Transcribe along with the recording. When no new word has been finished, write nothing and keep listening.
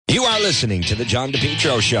listening to the John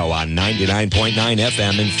DePietro Show on 99.9 FM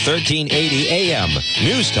and 1380 AM.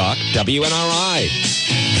 News Talk, WNRI.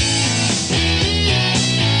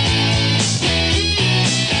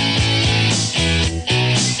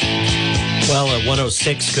 Well, at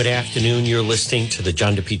 106, good afternoon. You're listening to the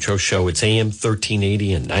John DePietro Show. It's AM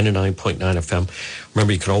 1380 and 99.9 FM.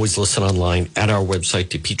 Remember, you can always listen online at our website,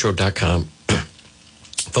 DePietro.com.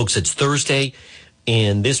 Folks, it's Thursday,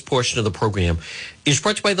 and this portion of the program is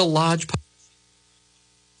brought to you by the Lodge Pub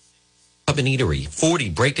and Eatery,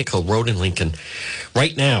 40 Breakneck Hill Road in Lincoln.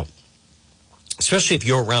 Right now, especially if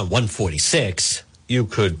you're around 146, you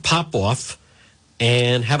could pop off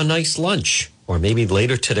and have a nice lunch. Or maybe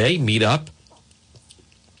later today, meet up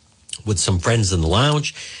with some friends in the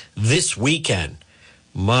lounge. This weekend,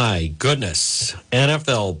 my goodness,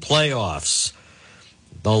 NFL playoffs.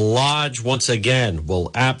 The Lodge, once again,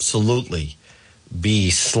 will absolutely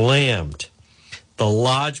be slammed. The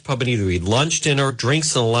Lodge Pub and Eatery, lunch, dinner,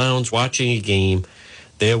 drinks in the lounge, watching a game.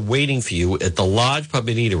 They're waiting for you at the Lodge Pub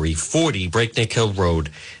and Eatery, 40 Breakneck Hill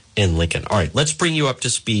Road in Lincoln. All right, let's bring you up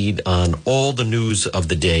to speed on all the news of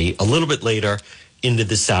the day. A little bit later into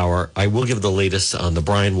this hour, I will give the latest on the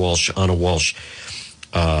Brian Walsh, Anna Walsh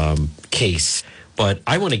case. But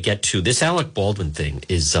I want to get to this Alec Baldwin thing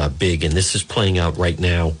is big, and this is playing out right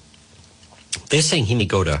now. They're saying he may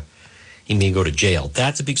go to jail.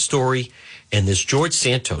 That's a big story. And this George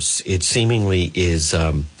Santos, it seemingly is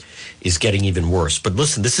getting even worse. But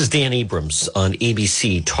listen, this is Dan Abrams on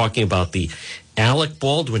ABC talking about the Alec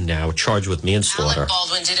Baldwin now charged with manslaughter. Alec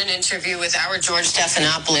Baldwin did an interview with our George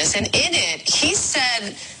Stephanopoulos, and in it, he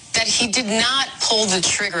said that he did not pull the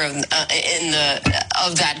trigger of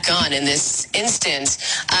that gun in this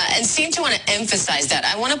instance, and seemed to want to emphasize that.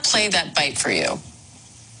 I want to play that bite for you.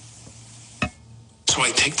 So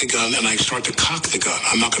I take the gun and I start to cock the gun.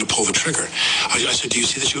 I'm not going to pull the trigger. I said, do you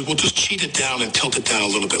see this? She goes, well, just cheat it down and tilt it down a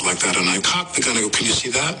little bit like that. And I cock the gun. I go, can you see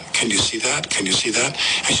that? Can you see that? Can you see that?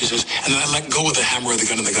 And she says, and then I let go of the hammer of the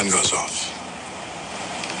gun and the gun goes off.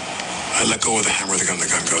 I let go of the hammer of the gun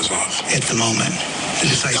goes off. At the moment.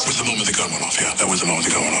 That was the moment the gun went off, yeah. That was the moment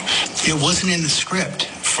the gun went off. It wasn't in the script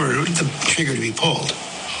for the trigger to be pulled.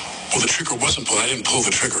 Well, the trigger wasn't pulled. I didn't pull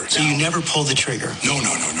the trigger. So you never pulled the trigger? No.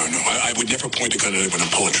 I would never point a gun at anyone and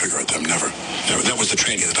pull a trigger at them. Never. That was the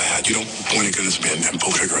training that I had. You don't point a gun at me and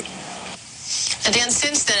pull a trigger at them. And Dan,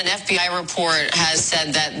 since then, an FBI report has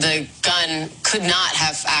said that the gun could not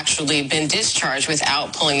have actually been discharged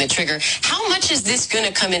without pulling the trigger. How much is this going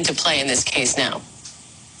to come into play in this case now?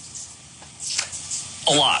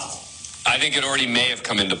 A lot. I think it already may have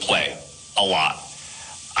come into play. A lot.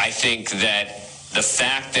 I think that the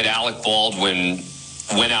fact that Alec Baldwin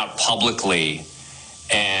went out publicly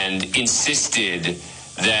and insisted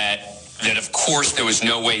that of course there was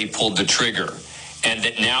no way he pulled the trigger, and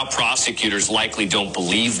that now prosecutors likely don't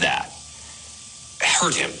believe that,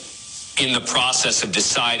 hurt him in the process of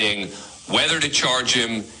deciding whether to charge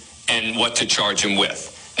him and what to charge him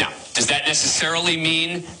with. Now, does that necessarily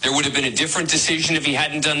mean there would have been a different decision if he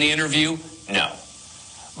hadn't done the interview? No.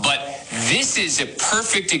 But this is a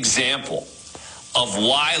perfect example of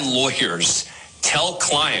why lawyers tell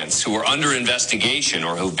clients who are under investigation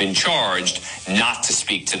or who've been charged not to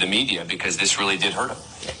speak to the media, because this really did hurt them.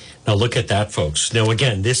 Now look at that, folks. Now,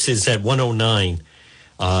 again, this is at 109,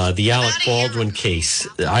 the Alec Baldwin case.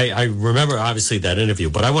 I remember, obviously, that interview,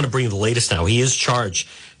 but I want to bring the latest now. He is charged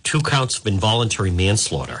 2 counts of involuntary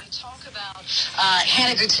manslaughter. Talk about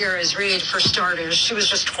Hannah Gutierrez Reed, for starters. She was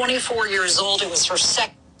just 24 years old. It was her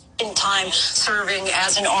second time serving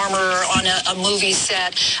as an armorer on a movie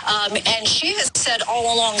set. And she has said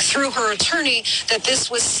all along through her attorney that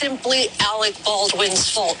this was simply Alec Baldwin's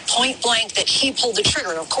fault, point blank, that he pulled the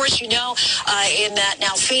trigger. Of course, you know, in that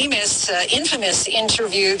now famous, infamous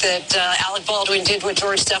interview that Alec Baldwin did with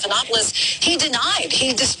George Stephanopoulos, he denied,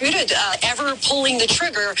 he disputed ever pulling the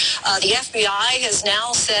trigger. The FBI has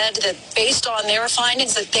now said that based on their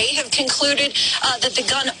findings that they have concluded that the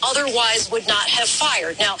gun otherwise would not have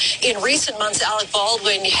fired. Now, in recent months, Alec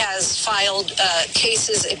Baldwin has filed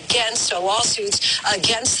cases against, lawsuits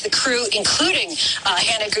against the crew, including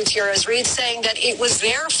Hannah Gutierrez Reed, saying that it was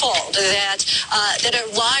their fault, that a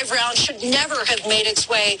live round should never have made its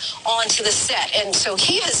way onto the set. And so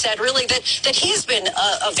he has said really that he's been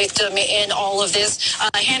a victim in all of this.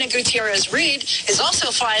 Hannah Gutierrez Reed is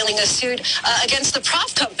also filing a suit against the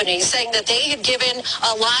prop company, saying that they had given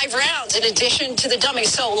live rounds in addition to the dummy.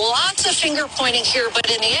 So lots of finger pointing here,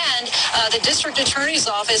 but in the end, the district attorney's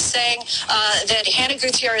office saying that Hannah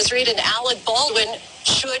Gutierrez Reed and Alec Baldwin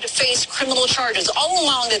should face criminal charges. All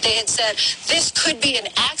along that they had said this could be an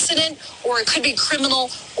accident, or it could be criminal,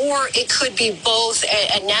 or it could be both.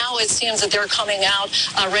 And now it seems that they're coming out,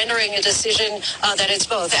 rendering a decision that it's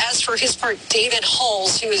both. As for his part, David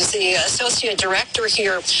Hulls, who is the associate director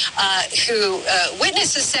here, who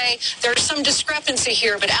witnesses say there's some discrepancy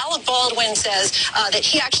here, but Alec Baldwin says that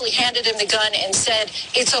he actually handed him the gun and said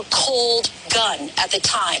it's a cold gun at the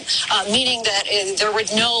time, meaning that there were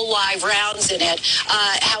no live rounds in it.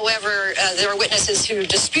 However, there are witnesses who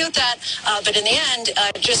dispute that, but in the end,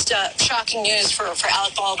 just shocking news for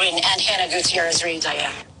Alec Baldwin and Hannah Gutierrez-Reed,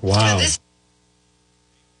 Diane. Wow.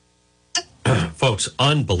 Folks,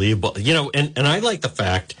 unbelievable. You know, and I like the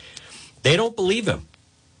fact they don't believe him.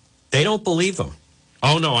 They don't believe him.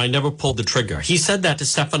 Oh, no, I never pulled the trigger. He said that to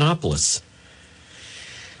Stephanopoulos.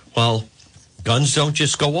 Well, guns don't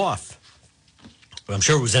just go off. I'm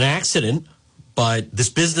sure it was an accident, but this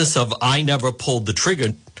business of I never pulled the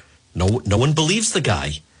trigger, no one believes the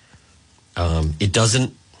guy. It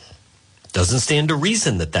doesn't stand to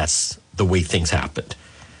reason that that's the way things happened.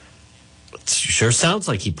 It sure sounds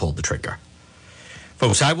like he pulled the trigger.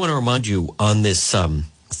 Folks, I want to remind you on this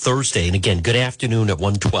Thursday, and again, good afternoon at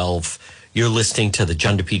 1:12. You're listening to the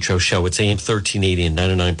John DePietro Show. It's AM 1380 and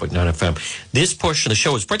 99.9 FM. This portion of the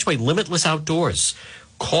show is brought to you by Limitless Outdoors.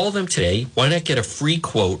 Call them today. Why not get a free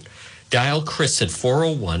quote? Dial Chris at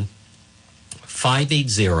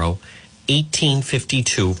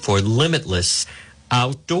 401-580-1852 for Limitless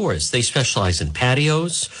Outdoors. They specialize in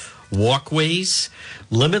patios, walkways,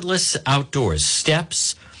 Limitless Outdoors,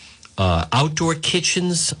 steps, outdoor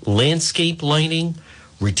kitchens, landscape lighting,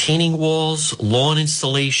 retaining walls, lawn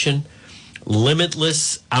installation,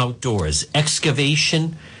 Limitless Outdoors,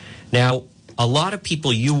 excavation. Now, a lot of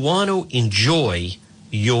people, you want to enjoy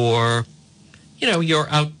your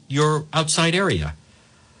outside area.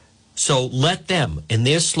 So let them, and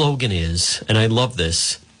their slogan is, and I love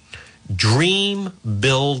this, dream,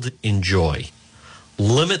 build, enjoy.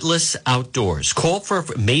 Limitless Outdoors. Call for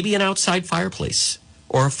maybe an outside fireplace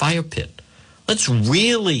or a fire pit. Let's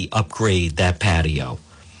really upgrade that patio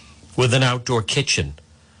with an outdoor kitchen.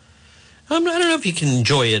 I don't know if you can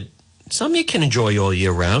enjoy it. Some you can enjoy all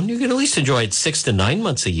year round. You can at least enjoy it 6 to 9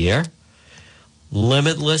 months a year.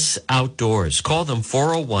 Limitless Outdoors. Call them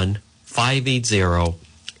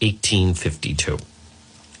 401-580-1852.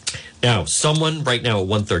 Now, someone right now at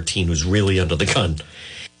 113 who's really under the gun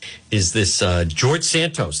is this George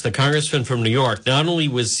Santos, the congressman from New York. Not only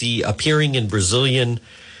was he appearing in Brazilian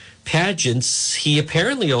pageants, he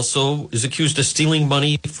apparently also is accused of stealing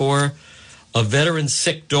money for a veteran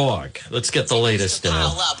sick dog. Let's get the latest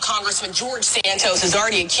now. Congressman George Santos is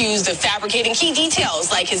already accused of fabricating key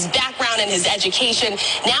details like his background and his education.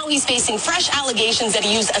 Now he's facing fresh allegations that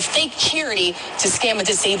he used a fake charity to scam a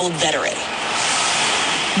disabled veteran.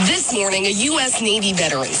 This morning, a U.S. Navy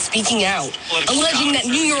veteran speaking out, alleging that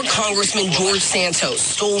New York Congressman George Santos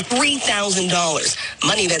stole $3,000,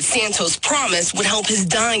 money that Santos promised would help his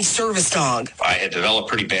dying service dog. I had developed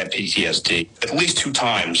pretty bad PTSD. At least 2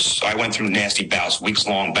 times, I went through nasty bouts,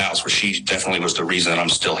 weeks-long bouts, where she definitely was the reason that I'm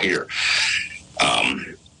still here.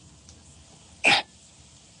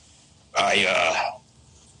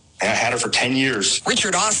 I had her for 10 years.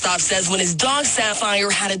 Richard Osthoff says when his dog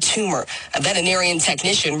Sapphire had a tumor, a veterinarian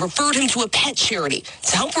technician referred him to a pet charity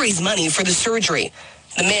to help raise money for the surgery.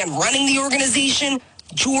 The man running the organization,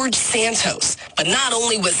 George Santos. But not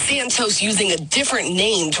only was Santos using a different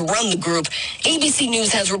name to run the group, ABC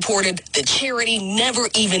News has reported the charity never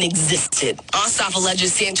even existed. Osthoff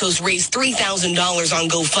alleges Santos raised $3,000 on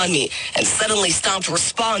GoFundMe and suddenly stopped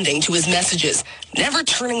responding to his messages, never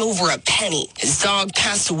turning over a penny. His dog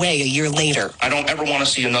passed away a year later. I don't ever want to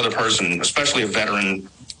see another person, especially a veteran,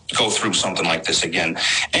 go through something like this again.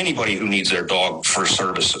 Anybody who needs their dog for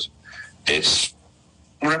services, it's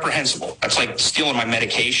reprehensible. That's like stealing my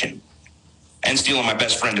medication and stealing my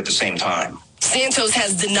best friend at the same time. Santos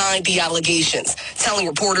has denied the allegations, telling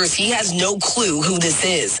reporters he has no clue who this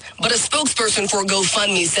is. But a spokesperson for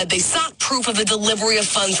GoFundMe said they sought proof of the delivery of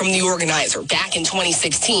funds from the organizer back in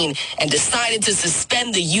 2016 and decided to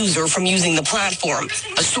suspend the user from using the platform.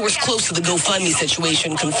 A source close to the GoFundMe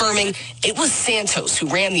situation confirming it was Santos who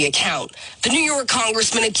ran the account. The New York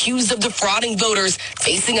congressman accused of defrauding voters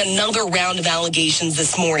facing another round of allegations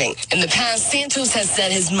this morning. In the past, Santos has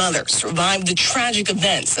said his mother survived the tragic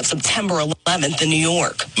events of September 11th in New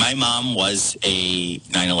York. My mom was a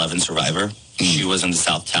 9/11 survivor. She was in the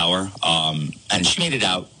South Tower, and she made it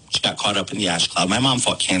out She got caught up in the ash cloud. My mom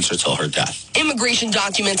fought cancer till her death. Immigration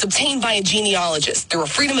documents obtained by a genealogist through a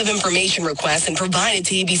Freedom of Information request and provided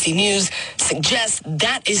to ABC News suggest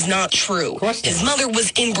that is not true. His mother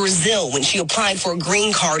was in Brazil when she applied for a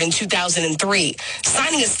green card in 2003,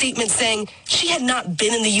 signing a statement saying she had not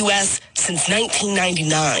been in the U.S. since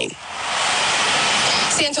 1999.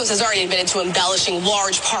 Santos has already admitted to embellishing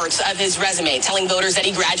large parts of his resume, telling voters that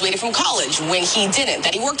he graduated from college when he didn't,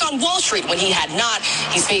 that he worked on Wall Street when he had not.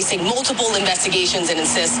 He's facing multiple investigations and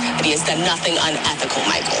insists that he has done nothing unethical,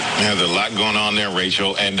 Michael. Yeah, there's a lot going on there,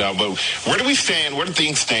 Rachel. And but where do we stand? Where do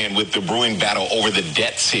things stand with the brewing battle over the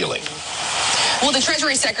debt ceiling? Well, the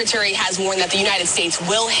Treasury Secretary has warned that the United States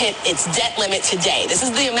will hit its debt limit today. This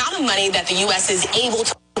is the amount of money that the U.S. is able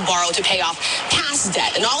to borrow to pay off past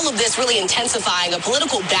debt. And all of this really intensifying a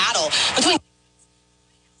political battle between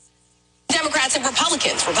Democrats and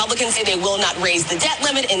Republicans. Republicans say they will not raise the debt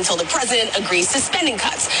limit until the president agrees to spending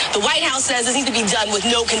cuts. The White House says this needs to be done with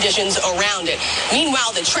no conditions around it.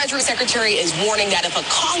 Meanwhile, the Treasury Secretary is warning that if a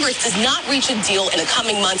Congress does not reach a deal in the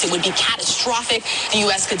coming months, it would be catastrophic. The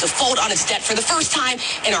U.S. could default on its debt for the first time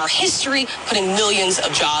in our history, putting millions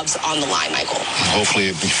of jobs on the line, Michael.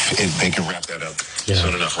 Hopefully they can wrap that up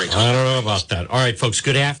soon enough, Rachel. I don't know about that. All right, folks,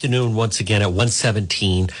 good afternoon once again at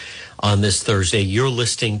 1:17 on this Thursday. You're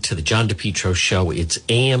listening to the John DePietro Show. It's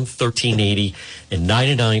AM 1380 and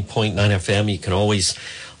 99.9 FM. You can always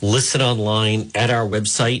listen online at our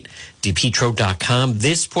website, depetro.com.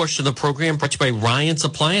 This portion of the program brought to you by Ryan's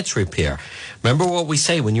Appliance Repair. Remember what we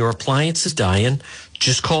say, when your appliance is dying,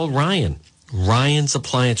 just call Ryan. Ryan's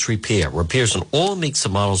Appliance Repair. Repairs on all makes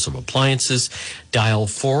and models of appliances. Dial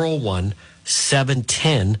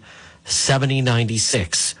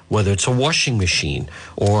 401-710-7096. Whether it's a washing machine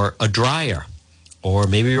or a dryer or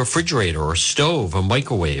maybe a refrigerator or a stove, a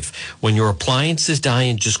microwave. When your appliance is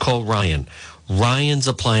dying, just call Ryan. Ryan's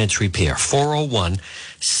Appliance Repair.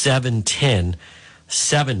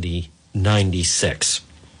 401-710-7096.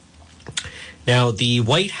 Now, the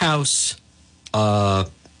White House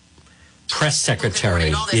press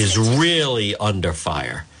secretary is really under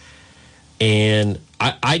fire. And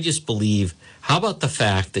I just believe, how about the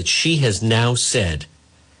fact that she has now said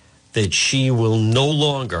that she will no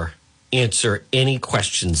longer answer any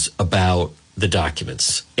questions about the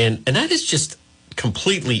documents. And that is just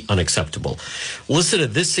completely unacceptable. Listen to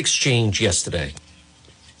this exchange yesterday.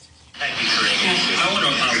 Thank you, Karine. I want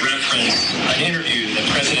to reference an interview that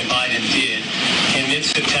President Biden did in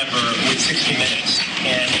mid-September with 60 Minutes.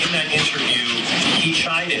 And in that interview, he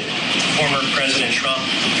chided former President Trump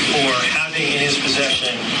for having in his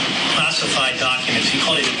possession classified documents. He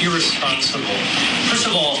called it irresponsible. First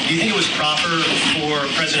of all, do you think it was proper for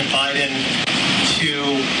President Biden to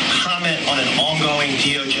comment on an ongoing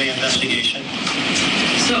DOJ investigation?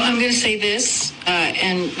 So I'm going to say this,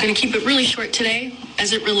 and I'm going to keep it really short today,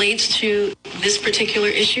 as it relates to this particular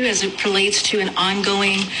issue, as it relates to an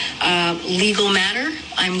ongoing legal matter.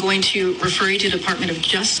 I'm going to refer you to Department of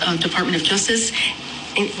Justice.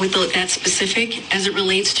 With that specific, as it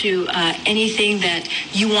relates to anything that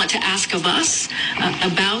you want to ask of us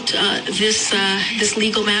about this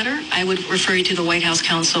legal matter, I would refer you to the White House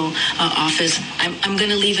Counsel office. I'm going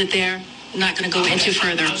to leave it there. I'm not going to go into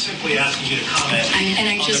further. I'm simply asking you to comment on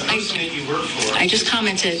the person that you work for. I just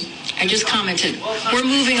commented. We're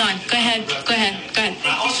moving on. Go ahead. No, go ahead.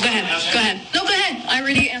 I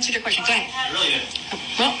already answered your question. Go ahead. You really didn't.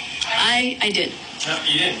 Well, I did. No,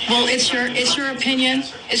 you didn't. Well, it's your opinion.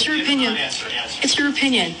 It's your opinion. It's your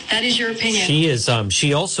opinion. That is your opinion. She is.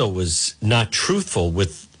 She also was not truthful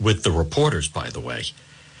with the reporters, by the way.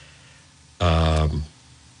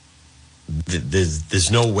 There's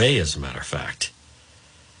no way, as a matter of fact.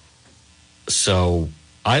 So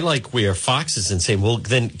I like where Fox is and saying, well,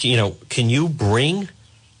 then, can you bring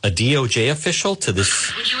a DOJ official to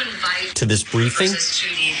this? Would you invite to this briefing? To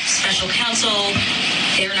the special counsel.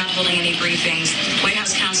 They're not holding any briefings. White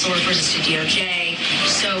House counsel refers us to DOJ.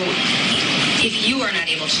 So if you are not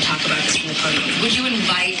able to talk about this from the podium, would you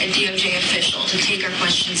invite a DOJ official to take our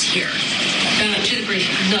questions here to the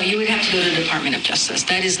briefing? No, you would have to go to the Department of Justice.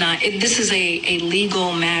 That is not, this is a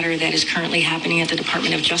legal matter that is currently happening at the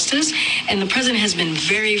Department of Justice. And the president has been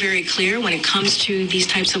very, very clear when it comes to these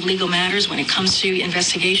types of legal matters, when it comes to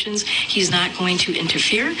investigations, he's not going to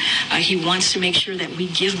interfere. He wants to make sure that we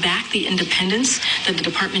give back the independence that the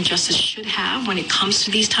Department of Justice should have when it comes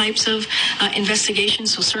to these types of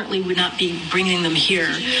investigations. So certainly would not be bringing them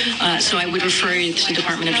here. So I would refer you to the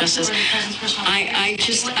Department of Justice.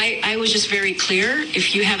 I was just very clear.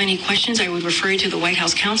 If you have any questions, I would refer you to the White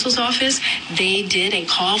House counsel's office. They did a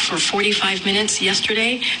call for 45 minutes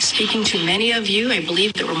yesterday, speaking to many of you. I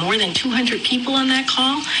believe there were more than 200 people on that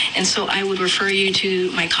call. And so I would refer you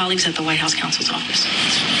to my colleagues at the White House counsel's office.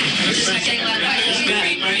 Sorry,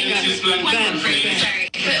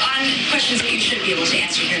 but on questions that you should be able to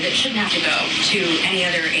answer here that shouldn't have to go to any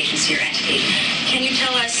other agency or entity, can you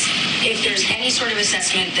tell us if there's any sort of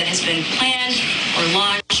assessment that has been planned or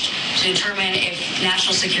launched to determine if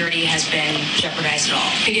national security has been jeopardized at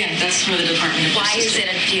all? Again, that's for the Department of Justice. Why is it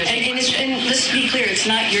a DOJ? And let's be clear, it's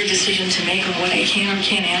not your decision to make on what I can or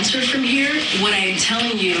can't answer from here. What I'm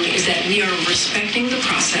telling you is that we are respecting the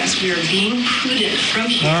process. We are being prudent from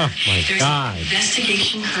here. There's an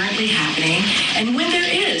investigation currently happening. And when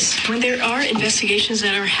there are investigations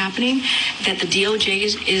that are happening that the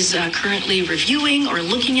DOJ is currently reviewing or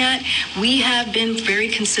looking at, we have been very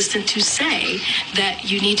consistent to say that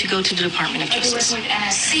you need to go to the Department of Justice. With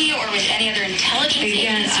NSC or with any other intelligence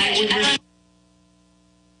agency?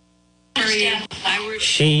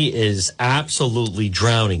 She is absolutely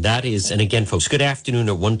drowning. That is, and again, folks, good afternoon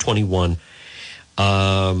at 1:21.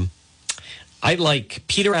 I like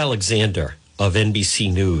Peter Alexander of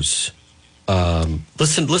NBC News.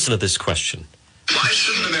 Listen to this question. Why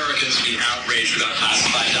shouldn't Americans be outraged about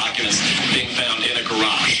classified documents being found in a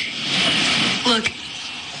garage? Look,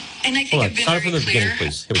 and I think I've been start from the clear. beginning,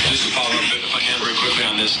 please. Here we go. Just to follow up, if I can, very quickly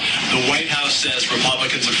on this. The White House says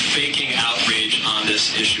Republicans are faking outrage on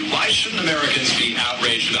this issue. Why shouldn't Americans be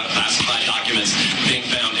outraged about classified documents being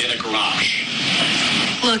found in a garage?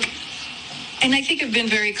 Look, and I think I've been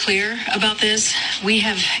very clear about this. We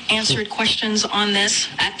have answered questions on this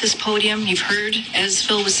at this podium. You've heard, as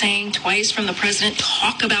Phil was saying, twice from the president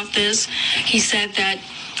talk about this. He said that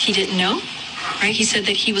he didn't know. Right? He said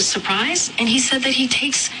that he was surprised, and he said that he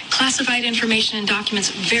takes classified information and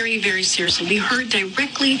documents very, very seriously. We heard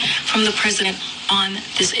directly from the president on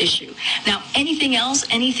this issue. Now, anything else,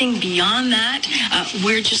 anything beyond that,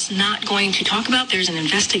 we're just not going to talk about. There's an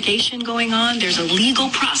investigation going on. There's a legal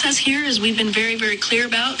process here, as we've been very, very clear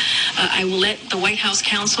about. I will let the White House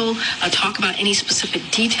counsel talk about any specific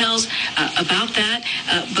details about that,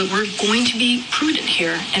 but we're going to be prudent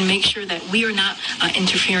here and make sure that we are not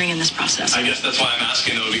interfering in this process. I guess that's why I'm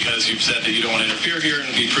asking, though, because you've said that you don't want to interfere here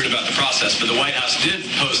and be prudent about the process. But the White House did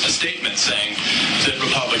post a statement saying that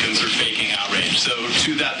Republicans are faking outrage. So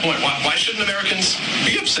to that point, why shouldn't Americans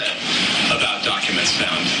be upset about documents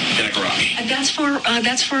found in a garage? That's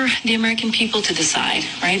for the American people to decide,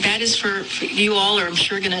 right? That is for you all, or I'm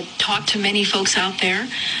sure going to talk to many folks out there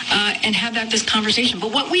and have this conversation.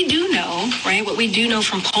 But what we do know, right? What we do know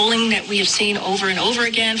from polling that we have seen over and over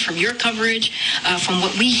again, from your coverage, from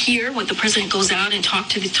what we hear, what the president goes out and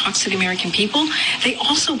talks to the American people, they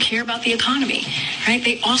also care about the economy, right?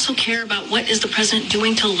 They also care about what is the president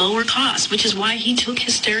doing to lower costs, which is why he took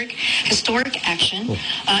historic action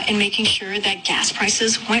in making sure that gas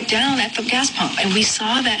prices went down at the gas pump. And we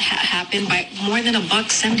saw that happen by more than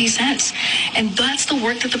 $1.70. And that's the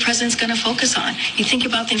work that the president's going to focus on. You think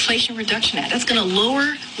about the Inflation Reduction Act. That's going to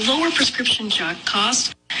lower prescription drug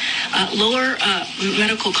costs, lower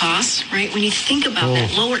medical costs, right? When you think about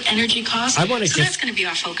that, lower energy costs. That's going to be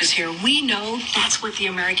our focus here. We know that's what the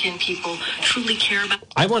American people truly care about.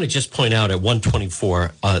 I want to just point out at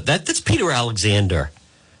 1:24 that's Peter Alexander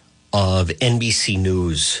of NBC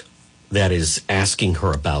News that is asking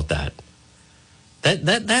her about that.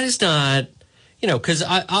 That is not, because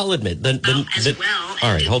I'll admit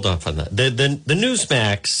all right, hold off on that. The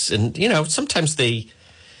Newsmax, and sometimes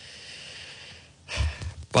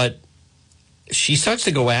but she starts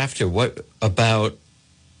to go after what about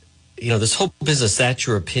this whole business. That's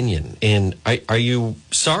your opinion, and are you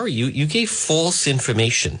sorry you gave false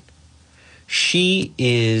information? She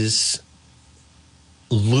is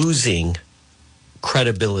losing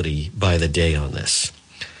credibility by the day on this.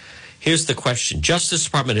 Here's the question. Justice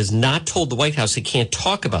Department has not told the White House it can't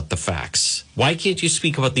talk about the facts. Why can't you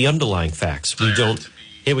speak about the underlying facts? We don't.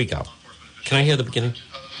 Here we go. Can I hear the beginning?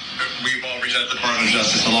 We've all reached out to the Department of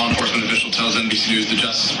Justice. A law enforcement official tells NBC News the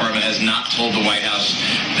Justice Department has not told the White House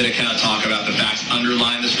that it cannot talk about the facts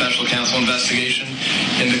underlying the special counsel investigation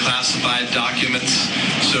into classified documents.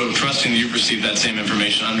 So trusting you've received that same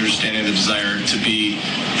information, understanding the desire to be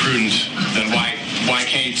prudent, then why why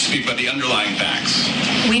can't you speak about the underlying facts?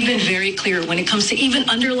 We've been very clear when it comes to even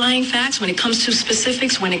underlying facts, when it comes to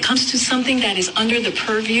specifics, when it comes to something that is under the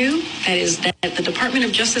purview, that the Department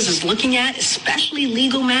of Justice is looking at, especially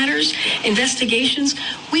legal matters, investigations.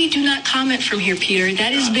 We do not comment from here, Peter.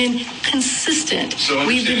 That has been consistent. So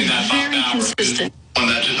we've been very Bob consistent. On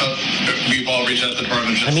that, we've all reached out to the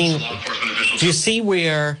Department of Justice. I mean, law enforcement officials. do you see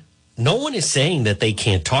where no one is saying that they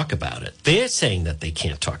can't talk about it? They're saying that they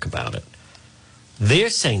can't talk about it.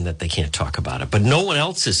 They're saying that they can't talk about it, but no one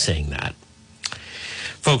else is saying that.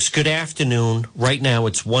 Folks, good afternoon. Right now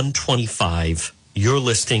it's 1:25. You're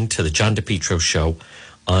listening to the John DePietro Show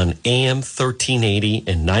on AM 1380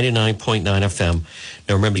 and 99.9 FM.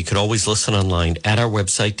 Now remember, you can always listen online at our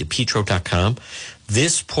website, DePietro.com.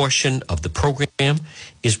 This portion of the program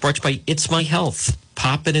is brought to you by It's My Health.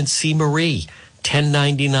 Poppin and see Marie,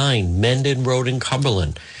 1099 Mendon Road in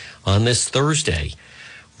Cumberland on this Thursday.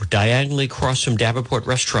 We're diagonally across from Davenport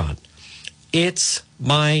Restaurant. It's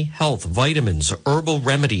My Health. Vitamins, herbal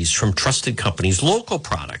remedies from trusted companies, local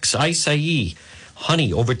products, acai,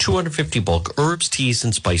 honey, over 250 bulk herbs, teas,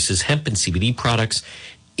 and spices, hemp and CBD products.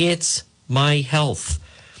 It's My Health.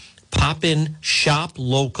 Pop in, shop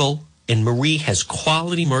local, and Marie has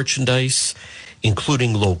quality merchandise,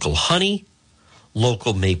 including local honey,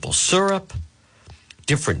 local maple syrup,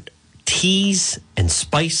 different teas and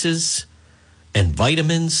spices and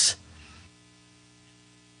vitamins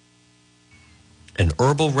and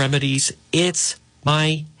herbal remedies. It's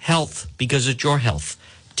My Health, because it's your health.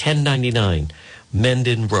 1099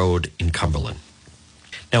 Mendon Road in Cumberland.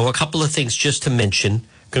 Now, a couple of things just to mention.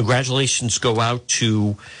 Congratulations go out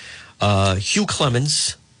to Hugh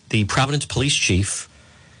Clemens, the Providence police chief,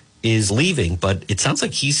 is leaving, but it sounds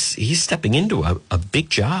like he's stepping into a big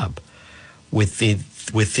job within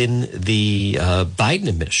the Biden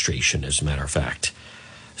administration, as a matter of fact.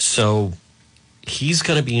 So he's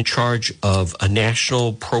going to be in charge of a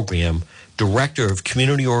national program, director of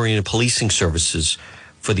community-oriented policing services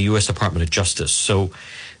for the U.S. Department of Justice. So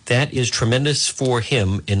that is tremendous for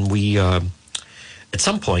him. And we, at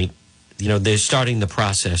some point, they're starting the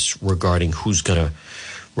process regarding who's going to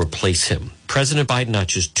replace him. President Biden, not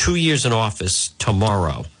just 2 years in office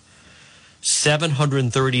tomorrow,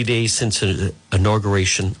 730 days since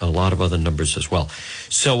inauguration, a lot of other numbers as well.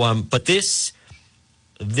 So, but this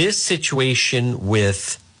situation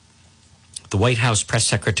with the White House press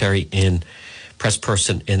secretary and press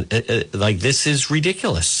person, and this is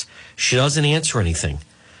ridiculous. She doesn't answer anything.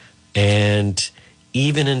 And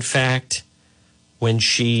even, in fact, when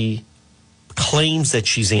she claims that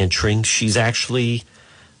she's answering, she's actually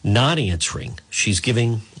not answering. She's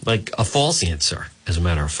giving a false answer, as a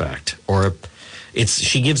matter of fact, or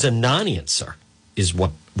she gives a non-answer is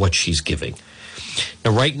what she's giving. Now,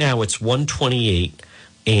 right now it's 1:28,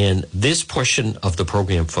 and this portion of the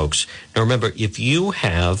program, folks. Now, remember, if you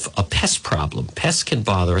have a pest problem, pests can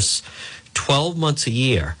bother us 12 months a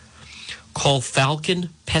year. Call Falcon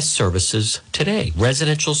Pest Services today.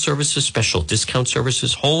 Residential services, special discount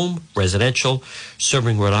services, home, residential,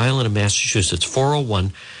 serving Rhode Island and Massachusetts.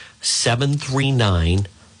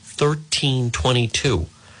 401-739-1322.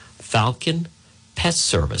 Falcon Pest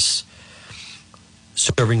Service,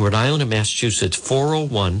 serving Rhode Island and Massachusetts.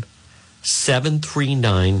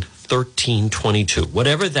 401-739-1322.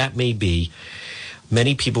 Whatever that may be,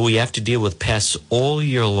 many people, we have to deal with pests all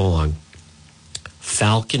year long.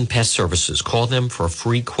 Falcon Pest Services. Call them for a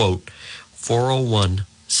free quote,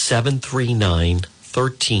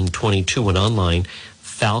 401-739-1322, and online,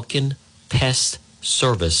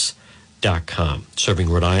 falconpestservice.com, serving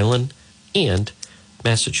Rhode Island and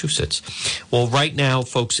Massachusetts. Well, right now,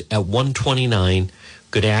 folks, at 1:29,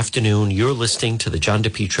 good afternoon. You're listening to the John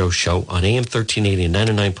DePietro Show on AM 1380 and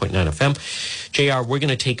 99.9 FM. JR, we're going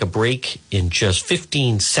to take a break in just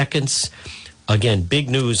 15 seconds. Again, big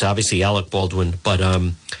news, obviously, Alec Baldwin, but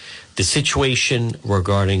the situation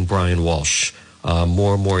regarding Brian Walsh.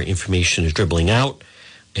 More and more information is dribbling out.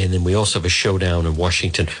 And then we also have a showdown in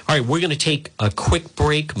Washington. All right, we're going to take a quick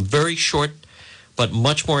break, very short, but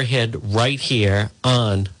much more ahead right here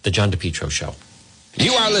on the John DePietro Show.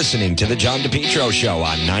 You are listening to the John DePietro Show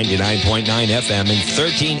on 99.9 FM and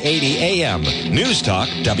 1380 AM. News Talk,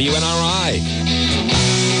 WNRI.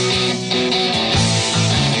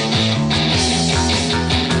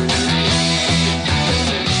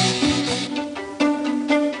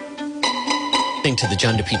 To the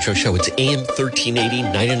John DePietro Show. It's AM 1380,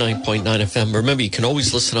 99.9 FM. Remember, you can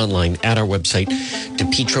always listen online at our website,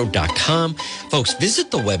 DePietro.com. Folks,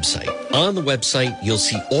 visit the website. On the website, you'll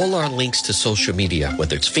see all our links to social media,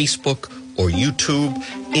 whether it's Facebook or YouTube,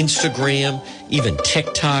 Instagram, even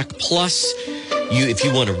TikTok. Plus, If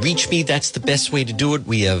you want to reach me, that's the best way to do it.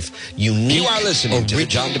 We have unique... You are listening to the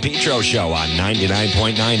John DePietro Show on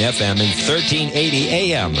 99.9 FM and 1380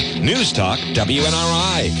 AM. News Talk,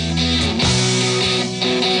 WNRI.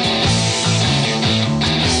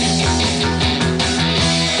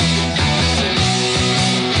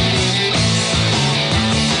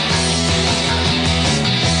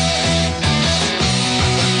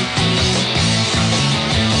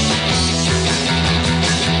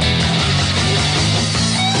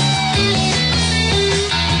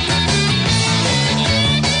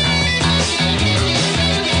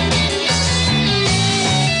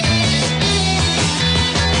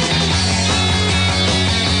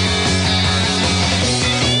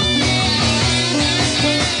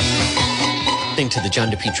 To the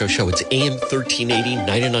John DePietro Show. It's AM 1380,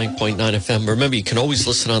 99.9 FM. Remember, you can always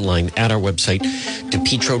listen online at our website,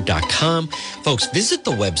 DePietro.com. Folks, visit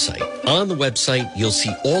the website. On the website, you'll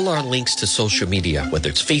see all our links to social media, whether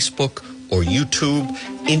it's Facebook or YouTube,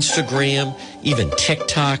 Instagram, even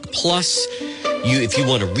TikTok. Plus, if you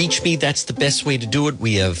want to reach me, that's the best way to do it.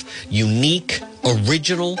 We have unique,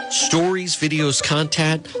 original stories, videos,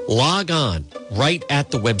 content. Log on right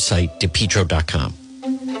at the website, DePietro.com.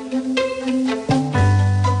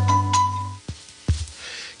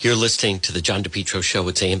 You're listening to the John DePietro Show.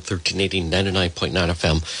 It's AM 1380, 99.9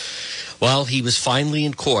 FM. Well, he was finally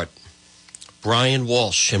in court, Brian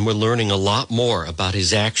Walsh, and we're learning a lot more about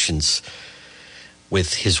his actions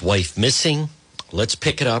with his wife missing. Let's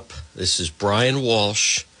pick it up. This is Brian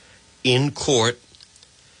Walsh in court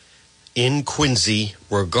in Quincy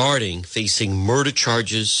regarding facing murder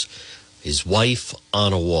charges. His wife,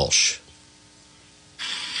 Anna Walsh.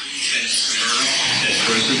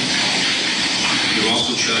 You're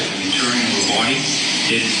also charged with interring of a body,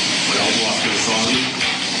 did without lawful authority,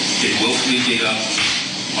 did willfully dig up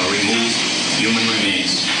or remove human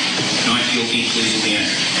remains. Not guilty, please be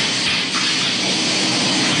entered.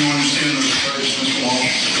 Do you understand those charges, Mr.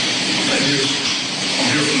 Walsh? I do.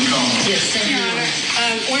 I'm here from the Commonwealth. Yes, Your Honor.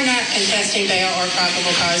 We're not contesting bail or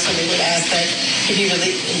probable cause, so we would ask that if you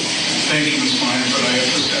really... Thank you, Ms. Meyer, but I have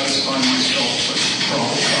to satisfy myself with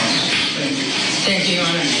probable cause. Thank you. Thank you, Your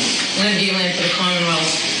Honor. Linda Lynn for the Commonwealth.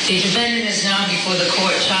 The defendant is now before the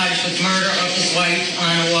court charged with murder of his wife,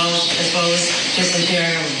 Anna Walsh, as well as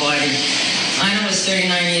disinterring of a body. Anna was 39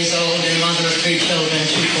 years old and mother of 3 children,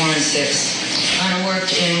 2, 4, and 6. Anna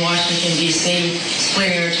worked in Washington, D.C.,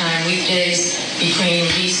 splitting her time weekdays between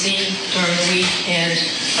D.C. during the week and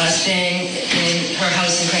staying in her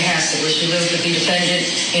house in Cohasset, where she lived with the defendant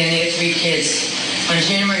and their 3 kids. On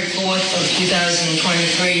January 4th of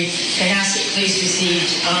 2023, Cohasset Police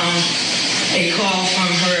received a call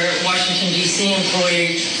from her Washington, D.C.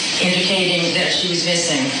 employee indicating that she was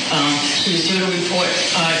missing. She was due to report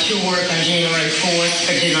to work on January 4th,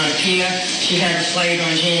 but did not appear. She had a flight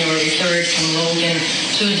on January 3rd from Logan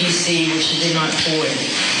to D.C., which she did not board.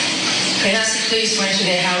 Cohasset Police went to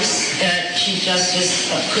their house at Chief Justice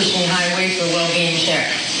Cushing Highway for a well-being check.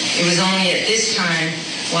 It was only at this time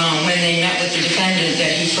when they met with the defendant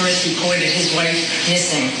that he first reported his wife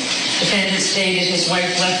missing. Defendant stated his wife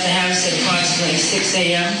left the house at approximately 6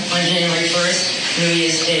 a.m. on January 1st, New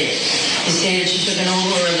Year's Day. He stated she took an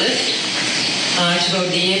Uber or a Lyft to go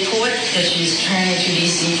to the airport, that she was returning to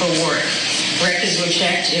D.C. for work. Records were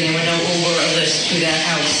checked and there were no Uber or Lyft to that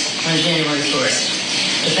house on January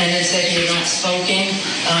 1st. Defendant said he had not spoken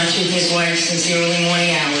to his wife since the early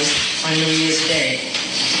morning hours on New Year's Day.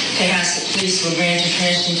 Cohasset Police were granted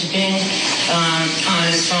permission to ping on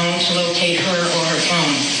his phone to locate her or her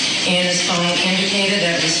phone. Anna's phone indicated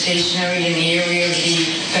that it was stationary in the area of the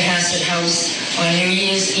Cohasset house on New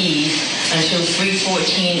Year's Eve until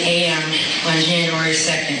 3:14 a.m. on January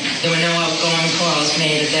 2nd. There were no outgoing calls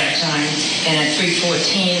made at that time, and at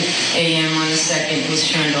 3:14 a.m. on the 2nd, it was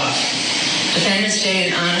turned off. Defendant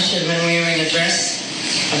stated Anna should have been wearing a dress,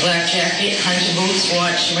 a black jacket, hunter boots,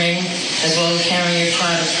 watch, ring, as well as carrying a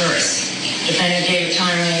Prada purse. Defendant gave a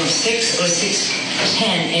time ring of 6 or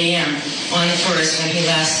 6:10 a.m. on the 1st when he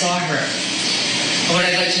last saw her. What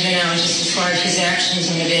I'd like to do now is just describe his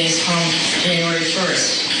actions in the days from January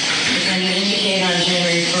 1st. Defendant indicated on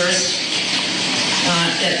January 1st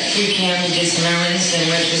that at 3 p.m. he did some errands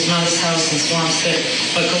and went to his mother's house in Swampscott,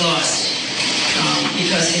 but got lost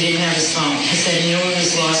because he didn't have his phone. He said he knew he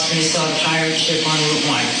was lost when he saw the pirate ship on Route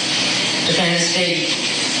 1. Defendant stayed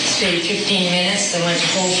 15 minutes, then went to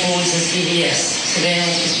Whole Foods and CVS.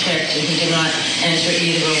 Surveillance was checked and he did not enter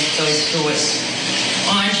either of those stores.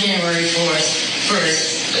 On January 1st,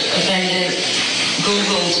 defendant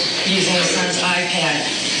Googled using his son's iPad.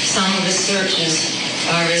 Some of his searches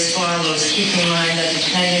are as follows. Keep in mind that the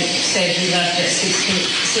defendant said he left at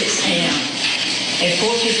 6 a.m. At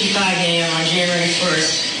 4:55 a.m. on January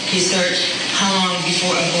 1st, he searched how long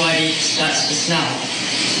before a body starts to smell.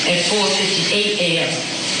 At 4:58 a.m.,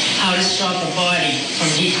 how to stop a body from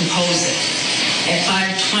decomposing. At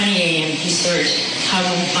 5:20 a.m., he searched how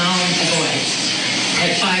to embalm a body.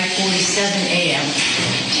 At 5:47 a.m.,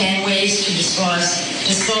 10 ways to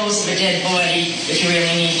dispose of a dead body if you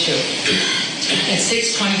really need to. At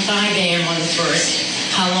 6:25 a.m. on the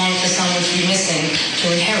 1st, how long for someone to be missing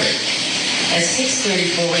to inherit. At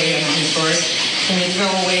 6:34 a.m. on the 1st, can you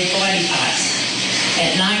throw away body parts?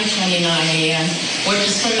 At 9:29 a.m., what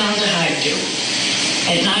does formaldehyde do?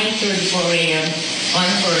 At 9:34 a.m. on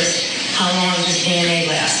the 1st, how long does DNA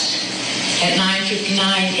last? At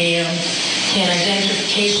 9:59 a.m., can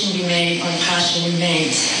identification be made on partial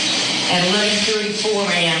remains? At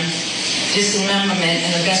 11:34 a.m., dismemberment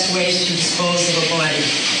and the best ways to dispose of a body.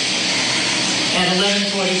 At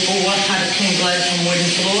 11:44, how to clean blood from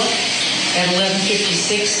wooden floor. At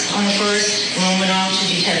 11:56 on the 1st, luminol to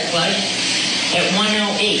detect blood. At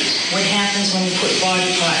 1:08, what happens when you put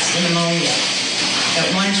body parts in ammonia? At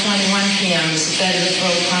 1:21 p.m., is it better to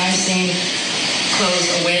throw crime scene clothes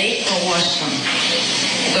away or wash them?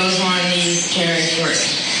 Those were on the January 1st.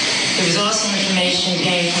 There was also information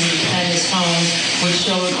gained from the defendant's phone, which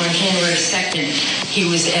showed on January 2nd he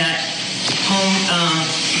was at Home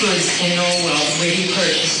Goods in Norwell, where he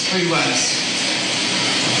purchased 3 rugs.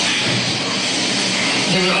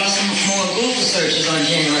 There were also more Google searches on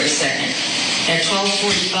January 2nd. At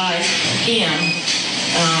 12:45 p.m.,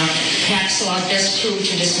 Hacksaw best tool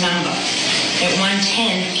to dismember. At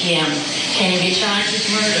 1:10 p.m., can you be charged with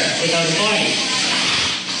murder without a body?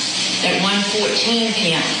 At 1:14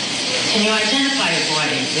 p.m., can you identify a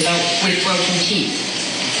body with broken teeth?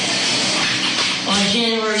 On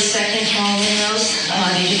January 2nd, home windows,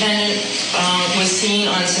 the defendant was seen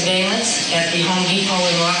on surveillance at the Home Depot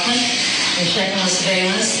in Rockland. In checking the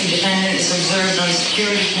surveillance, the defendant is observed on a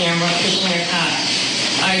security camera pushing a cart.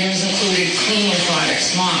 Items included cleaning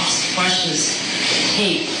products, mops, brushes,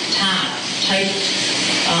 tape, towel,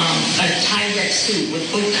 a Tyvek suit with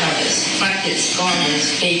boot covers, buckets, goggles,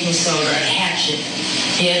 baking soda, a hatchet.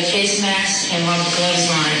 He had a face mask and rubber gloves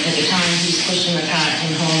on at the time he was pushing the cart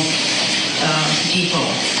in Home Depot.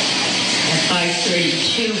 At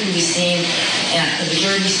 5:32, he was seen at the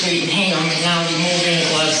Derby Street in Hingham, now removing the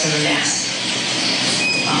gloves and the mask.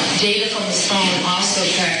 Data from his phone also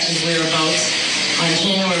tracked his whereabouts on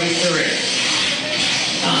January 3rd.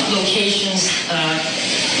 Locations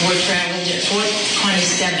were traveled at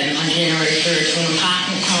 4:27 on January 3rd to an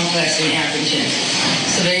apartment complex in Abington.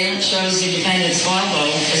 Surveillance shows the defendant's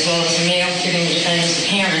Volvo, as well as a male fitting the defendant's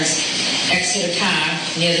appearance, exit a car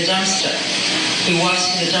near the dumpster. He walks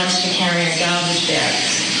to the dumpster carrying a garbage bag.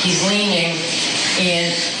 He's leaning,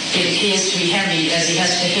 and it appears to be heavy as he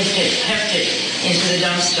has to heft it into the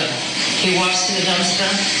dumpster. He walks to the dumpster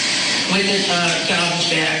with the garbage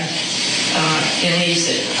bag and leaves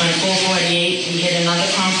it. On 4:48, he hit another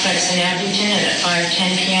complex in Abington, and at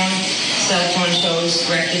 5:10 p.m., cell phone shows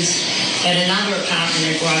records at another apartment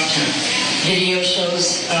in Brockton. Video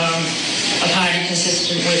shows a party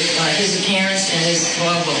consistent with his appearance and his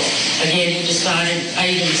Volvo. Again, he discarded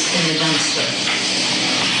items in the dumpster.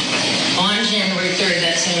 On January 3rd,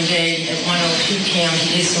 that same day, at 1:02 p.m.,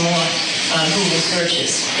 he did some more Google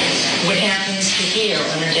searches. What happens to hair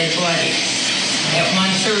on a dead body? At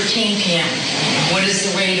 1:13 p.m., what is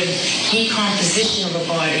the rate of decomposition of a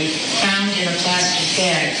body found in a plastic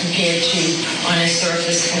bag compared to on a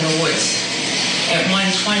surface in the woods? At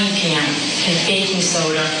 1:20 p.m., can baking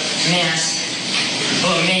soda mask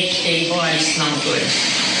or make a body smell good?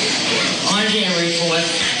 On January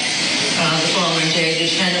 4th, the following day, the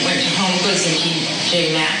defendant went to Home Goods and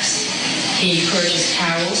TJ Maxx. He purchased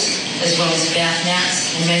towels as well as bath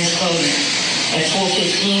mats and men's clothing. At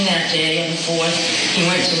 4:15 that day, on the 4th, he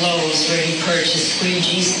went to Lowe's where he purchased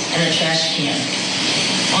squeegees and a trash can.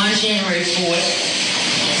 On January 4th,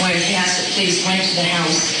 when Passett police went to the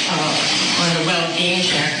house on a well-being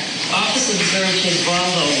check, officers observed his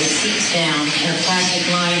Volvo with seats down and a plastic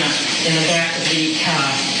liner in the back of the car.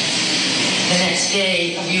 The next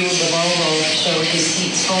day, a view of the Volvo showed his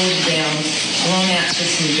seats folded down, floor mats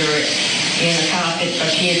with some dirt, and the carpet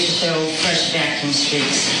appeared to show fresh vacuum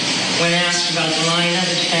streaks. When asked about the liner,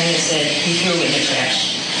 the defendant said he threw it in the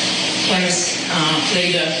trash. Chemists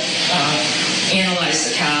later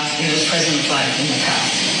analyzed the car, and there was present blood in the car.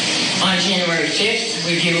 On January 5th,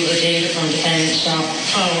 review of the data from defendant's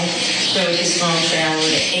phone showed his phone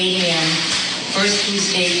traveled at 8 a.m. first to his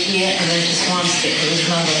daycare and then to Swampscott, where his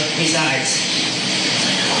mother resides.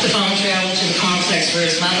 The phone traveled to the complex where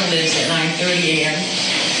his mother lives at 9:30 a.m.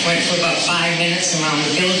 went for about 5 minutes around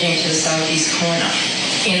the building to the southeast corner.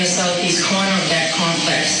 In the southeast corner of that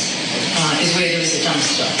complex is where there was a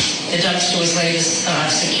dumpster. The dumpster was later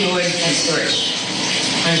secured and searched.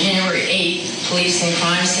 On January 8th, police and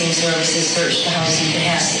crime scene services searched the house in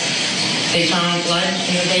Cohasset. They found blood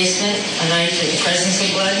in the basement, a knife with the presence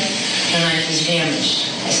of blood. The knife was damaged.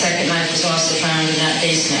 A second knife was also found in that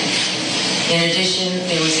basement. In addition,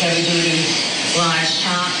 there was heavy-duty, large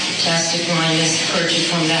top plastic liners purchased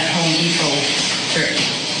from that Home Depot trip.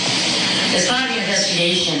 As part of the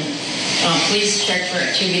investigation, police checked for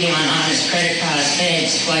activity on Anna's credit cards,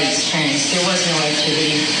 bags, flights, trains. There was no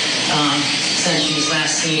activity since she was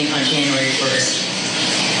last seen on January 1st.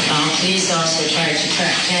 Police also tried to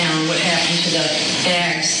track down what happened to the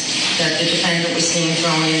bags that the defendant was seen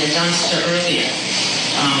throwing in the dumpster earlier.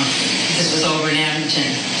 This was over in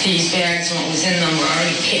Abington. These bags and what was in them were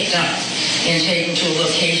already picked up and taken to a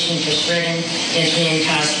location for shredding and being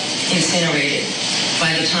incinerated.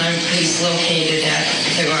 By the time police located that,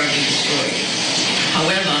 they were already destroyed.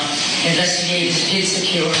 However, investigators did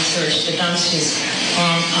secure and search the dumpsters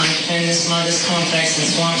on defendant's mother's complex in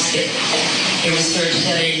Swampscott. It was searched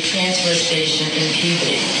at a transfer station in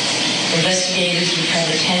Peabody. Investigators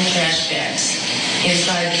recovered 10 trash bags.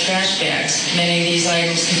 Inside the trash bags, many of these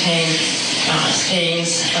items contained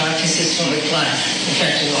stains consistent with blood,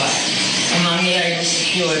 infected water. Among the items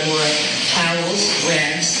secured were towels,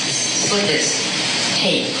 rags, slippers,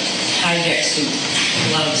 tape, Tyvek suit,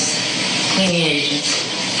 gloves, cleaning agents,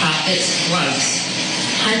 carpets, rugs,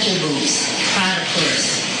 hunter boots, Prada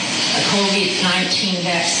purse, a COVID-19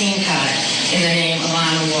 vaccine card in the name of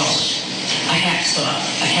Alana Walsh, a hacksaw,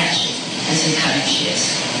 a hatchet, and some cutting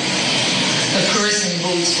shears. The purse and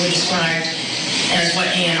boots were described as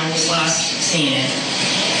what Anna was last seen in.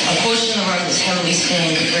 A portion of the rug was heavily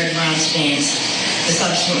stained with red-brown stains. The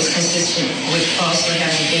substance was consistent with falsely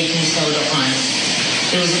having baking soda on it.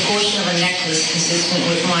 There was a portion of a necklace consistent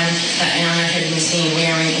with one that Anna had been seen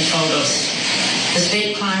wearing in photos. The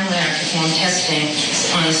state crime lab performed testing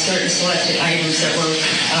on certain selected items that were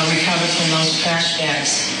recovered from those trash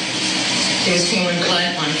bags. There was human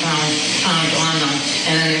blood found on them,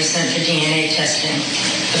 and then they were sent for DNA testing.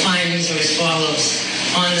 The findings are as follows.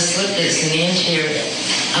 On the slippers in the interior,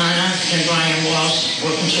 Anna and Brian Walsh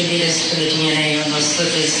were contributors to the DNA on those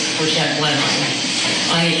slippers which had blood on them.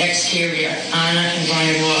 On the exterior, Anna and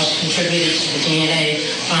Brian Walsh contributed to the DNA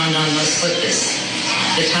found on those slippers.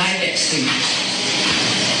 The Tyvek suit.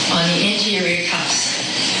 On the interior cuffs,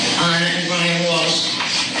 Anna and Brian Walsh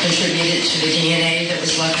contributed to the DNA that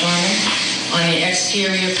was left on them. On the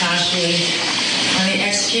exterior left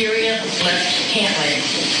pant leg,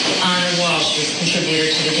 Anna Walsh was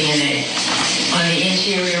contributed to the DNA. On the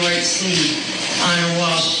interior right sleeve, Anna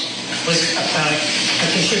Walsh was a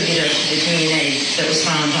contributor to the DNA that was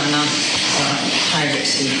found on the Tyvek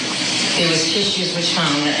suit. There was tissues which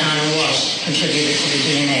found that Anna Walsh contributed to the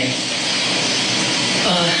DNA.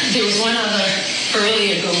 There was one other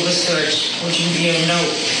earlier Google search, which would be of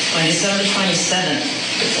note. On December 27th,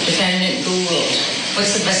 the defendant Googled,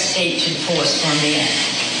 what's the best state to divorce from the end?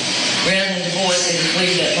 Rather than divorce, it was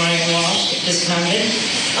believed that Brian Walsh dismembered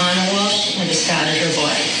Anna Walsh and discarded her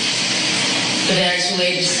body. The bags were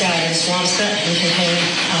later discarded in Swampscott and contained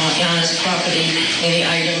Anna's property and the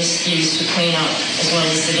items used to clean up, as well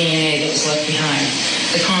as the DNA that was left behind.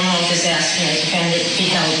 The Commonwealth is asking that the defendant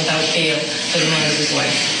be held without bail for the murder of his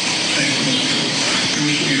wife. Thank you, Ms. Can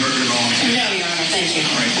we be heard at all? No, Your Honor. Thank you.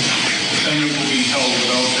 All right. The defendant will be held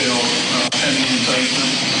without bail pending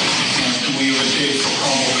indictment. Do we have a date for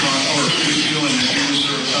probable cause, or Ms. Dillon, if you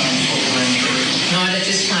reserve time for the grand jury? Not at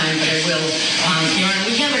this time, but I will. Your Honor,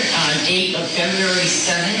 we have a date of February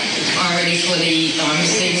 7th already for the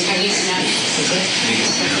Mercedes police.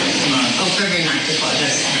 Oh, February 9th, I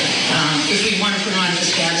apologize. If we want to put on for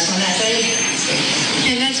status on that day.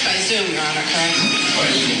 And that's by Zoom, Your Honor, correct? By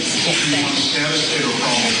Zoom. Yes, Do you want status date or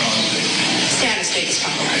probable cause date? Status date is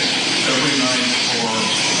fine. Okay. February 9th for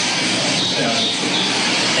status, please.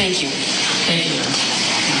 Thank you. Thank you.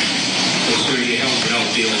 So, sir, you're held without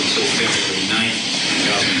bail until February 9th,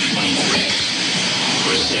 2023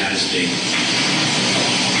 for a status date.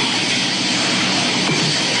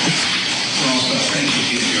 Well, so thank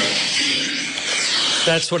you, Judge.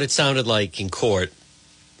 That's what it sounded like in court.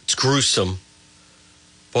 It's gruesome.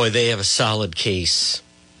 Boy, they have a solid case.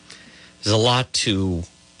 There's a lot to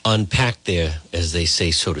unpack there, as they say,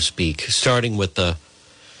 so to speak, starting with the,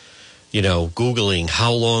 Googling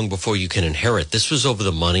how long before you can inherit. This was over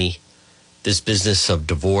the money, this business of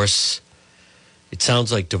divorce. It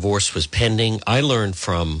sounds like divorce was pending. I learned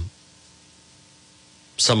from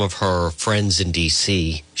some of her friends in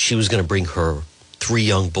D.C. she was going to bring her 3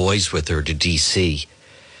 young boys with her to D.C.,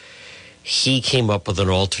 he came up with an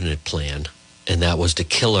alternate plan, and that was to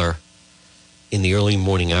kill her in the early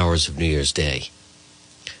morning hours of New Year's Day.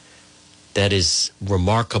 That is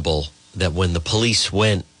remarkable that when the police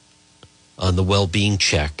went on the well-being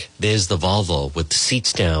check, there's the Volvo with the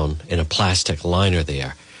seats down and a plastic liner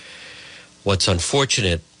there. What's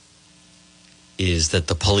unfortunate is that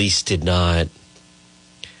the police did not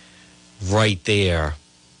right there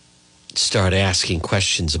start asking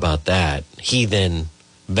questions about that. He then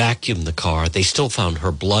vacuumed the car. They still found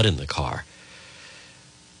her blood in the car.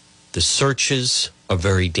 The searches are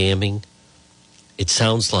very damning. It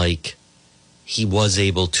sounds like he was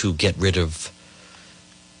able to get rid of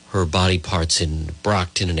her body parts in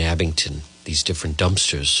Brockton and Abington, these different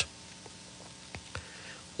dumpsters.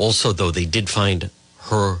 Also, though, they did find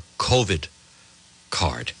her COVID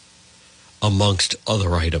card amongst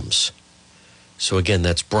other items. So again,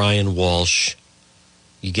 that's Brian Walsh.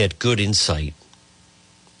 You get good insight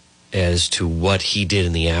as to what he did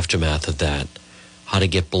in the aftermath of that, how to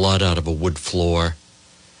get blood out of a wood floor.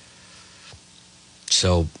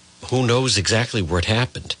 So who knows exactly where it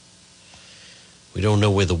happened? We don't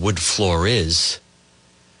know where the wood floor is,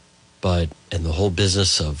 and the whole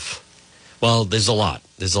business of, well, there's a lot.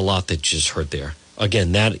 There's a lot that you just heard there.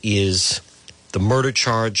 Again, that is the murder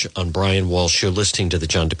charge on Brian Walsh. You're listening to the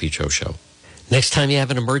John DePietro Show. Next time you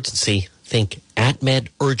have an emergency, think AtMed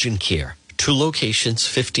Urgent Care. 2 locations,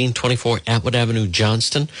 1524 Atwood Avenue,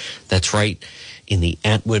 Johnston. That's right in the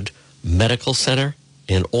Atwood Medical Center.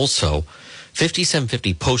 And also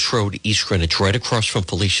 5750 Post Road, East Greenwich, right across from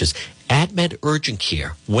Felicia's. AtMed Urgent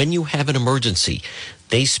Care. When you have an emergency,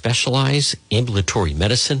 they specialize in ambulatory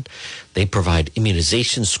medicine. They provide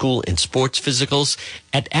immunization, school, and sports physicals.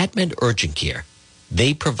 At AtMed Urgent Care,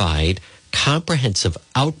 they provide comprehensive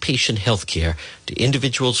outpatient health care to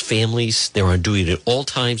individuals, families. They're on duty at all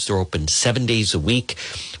times. They're open 7 days a week.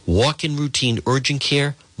 Walk-in routine urgent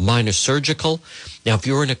care, minor surgical. Now, if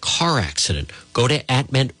you're in a car accident, go to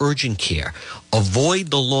AtMed Urgent Care.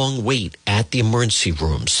 Avoid the long wait at the emergency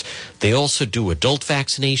rooms. They also do adult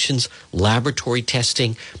vaccinations, laboratory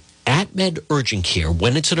testing. AtMed Urgent Care,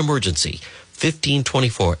 when it's an emergency,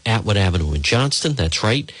 1524 Atwood Avenue in Johnston. That's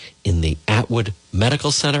right, in the Atwood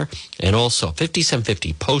Medical Center. And also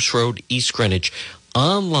 5750 Post Road, East Greenwich.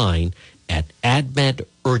 Online at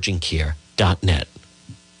admedurgentcare.net.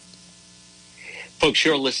 Folks,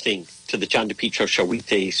 you're listening to the John DePietro Show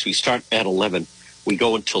weekdays. We start at 11. We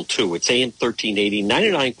go until 2. It's AM 1380,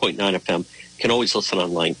 99.9 FM. You can always listen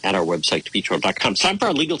online at our website, DePietro.com. It's time for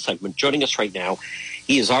our legal segment. Joining us right now,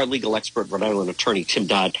 he is our legal expert, Rhode Island attorney Tim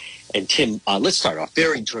Dodd. And Tim, let's start off.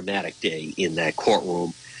 Very dramatic day in that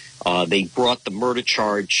courtroom. They brought the murder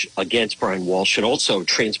charge against Brian Walsh and also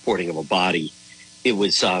transporting of a body. It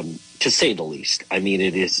was, to say the least. I mean,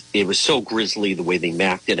 it was so grisly the way they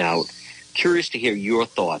mapped it out. Curious to hear your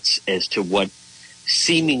thoughts as to what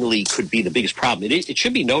seemingly could be the biggest problem. It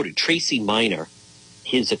should be noted, Tracy Minor,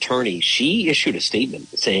 his attorney, she issued a statement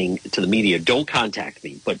saying to the media, don't contact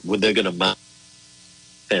me, but they're going to mount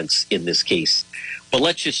offense in this case. But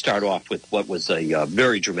let's just start off with what was a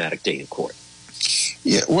very dramatic day in court.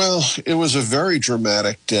 Yeah, well, it was a very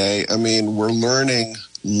dramatic day. I mean, we're learning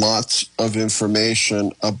lots of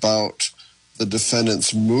information about the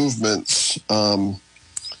defendant's movements,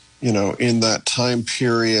 in that time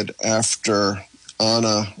period after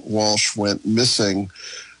Anna Walsh went missing.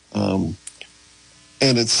 And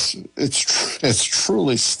it's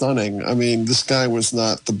truly stunning. I mean, this guy was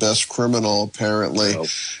not the best criminal, apparently. No.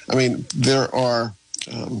 I mean, there are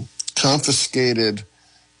confiscated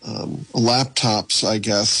laptops, I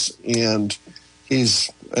guess, and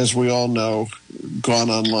he's, as we all know,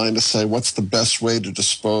 gone online to say what's the best way to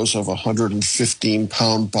dispose of a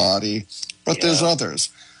 115-pound body. But there's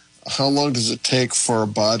others. How long does it take for a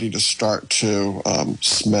body to start to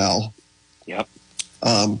smell? Yep.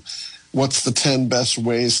 What's the 10 best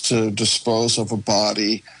ways to dispose of a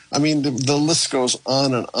body? I mean, the list goes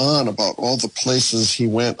on and on about all the places he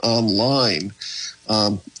went online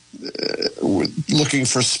looking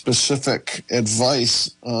for specific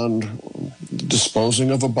advice on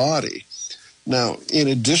disposing of a body. Now, in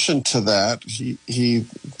addition to that, he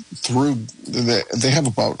threw, they have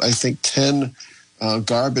about, I think, 10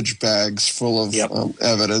 garbage bags full of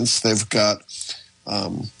evidence. They've got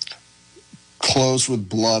clothes with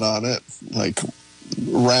blood on it, like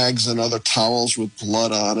rags and other towels with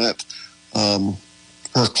blood on it.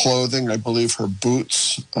 Her clothing, I believe her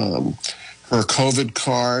boots, her COVID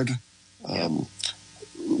card,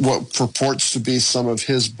 what purports to be some of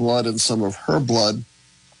his blood and some of her blood.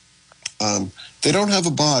 They don't have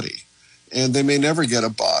a body, and they may never get a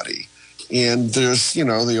body. And there's,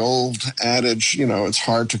 the old adage, it's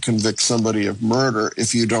hard to convict somebody of murder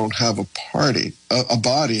if you don't have a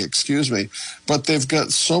body, But they've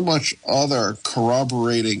got so much other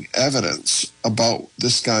corroborating evidence about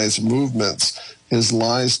this guy's movements, his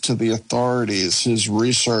lies to the authorities, his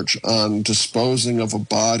research on disposing of a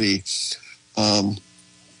body.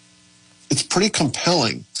 It's pretty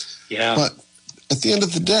compelling. Yeah. But at the end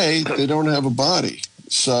of the day, they don't have a body.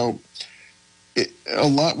 So a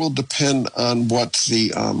lot will depend on what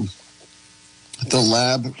the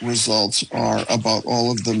lab results are about all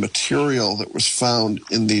of the material that was found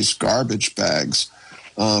in these garbage bags.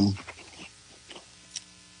 How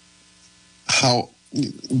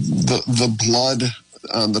the blood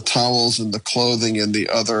on the towels and the clothing and the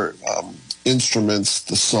other instruments,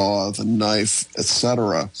 the saw, the knife,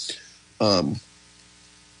 etc.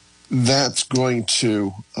 That's going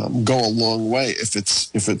to go a long way if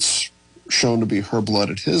it's shown to be her blood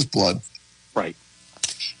and his blood. Right.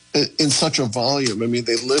 In such a volume. I mean,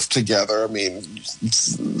 they live together. I mean,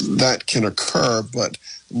 that can occur, but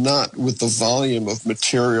not with the volume of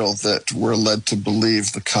material that we're led to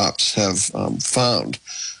believe the cops have found.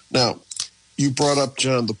 Now, you brought up,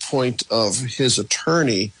 John, the point of his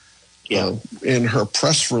attorney in her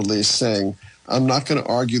press release saying, I'm not going to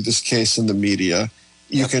argue this case in the media.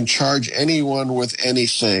 You can charge anyone with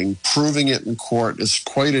anything. Proving it in court is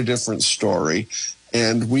quite a different story.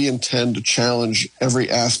 And we intend to challenge every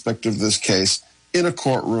aspect of this case in a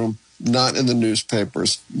courtroom, not in the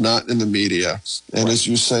newspapers, not in the media. And as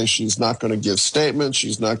you say, she's not going to give statements.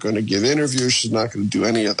 She's not going to give interviews. She's not going to do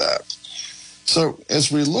any of that. So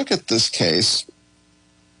as we look at this case,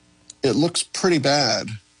 it looks pretty bad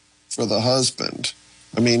for the husband.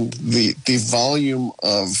 I mean, the volume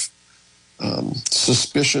of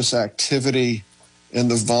suspicious activity and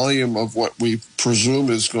the volume of what we presume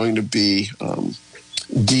is going to be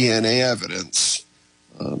DNA evidence,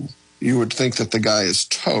 you would think that the guy is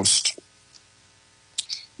toast.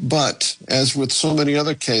 But as with so many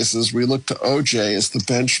other cases, we look to OJ as the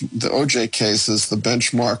OJ case is the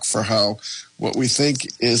benchmark for how what we think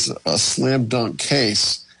is a slam dunk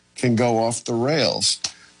case can go off the rails.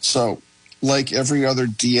 So, like every other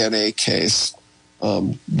DNA case,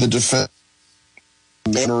 the defense,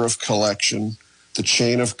 manner of collection, the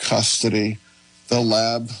chain of custody, the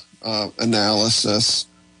lab analysis.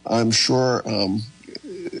 I'm sure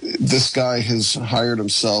this guy has hired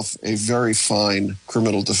himself a very fine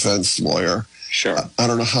criminal defense lawyer. Sure. I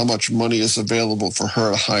don't know how much money is available for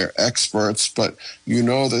her to hire experts, but you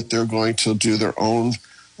know that they're going to do their own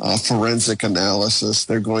forensic analysis.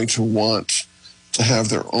 They're going to want to have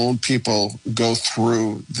their own people go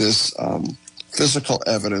through this physical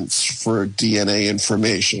evidence for DNA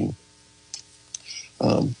information.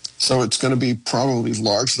 So it's going to be probably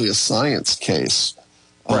largely a science case.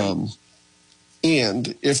 Right.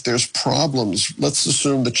 And if there's problems, let's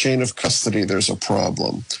assume the chain of custody, there's a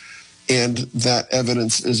problem, and that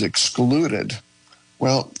evidence is excluded.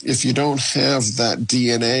 Well, if you don't have that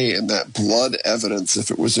DNA and that blood evidence, if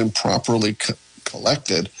it was improperly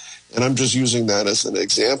collected, and I'm just using that as an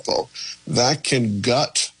example, that can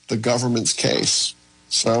gut the government's case.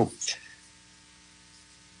 So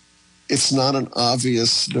it's not an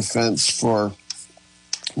obvious defense for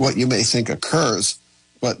what you may think occurs,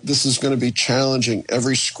 but this is going to be challenging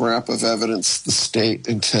every scrap of evidence the state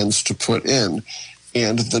intends to put in.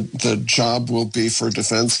 And the job will be for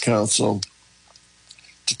defense counsel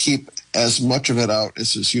to keep as much of it out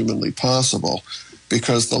as is humanly possible,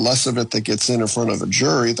 because the less of it that gets in front of a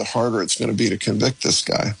jury, the harder it's going to be to convict this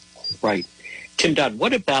guy. Right. Tim Dodd,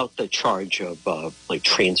 what about the charge of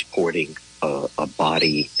transporting a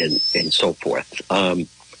body and so forth?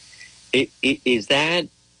 Is that,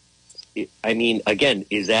 I mean, again,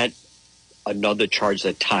 is that another charge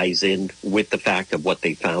that ties in with the fact of what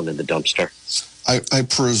they found in the dumpster? I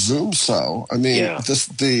presume so. I mean,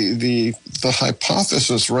 the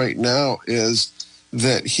hypothesis right now is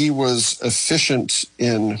that he was efficient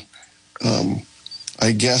in,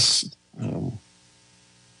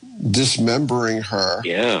 dismembering her,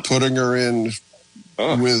 putting her in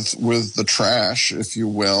with the trash, if you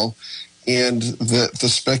will, and that the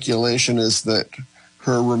speculation is that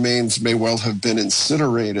her remains may well have been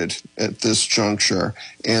incinerated at this juncture,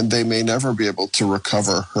 and they may never be able to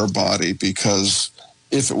recover her body, because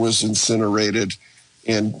if it was incinerated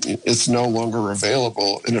and it's no longer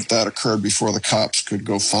available, and if that occurred before the cops could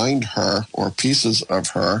go find her or pieces of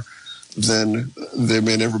her, then there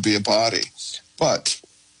may never be a body. But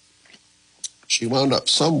she wound up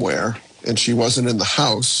somewhere, and she wasn't in the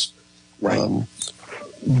house. Right.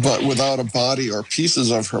 But without a body or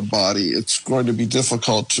pieces of her body, it's going to be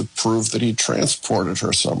difficult to prove that he transported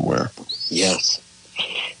her somewhere. Yes.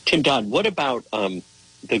 Tim Dodd, what about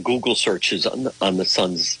the Google searches on the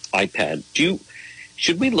son's iPad?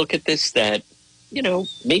 Should we look at this that,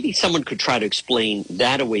 maybe someone could try to explain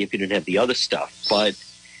that away if you didn't have the other stuff, but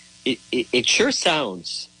it sure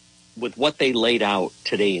sounds, with what they laid out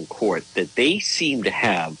today in court, that they seem to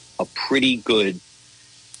have a pretty good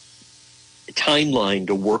timeline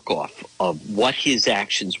to work off of what his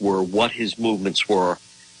actions were, what his movements were,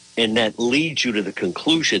 and that leads you to the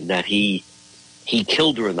conclusion that he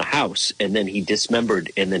killed her in the house and then he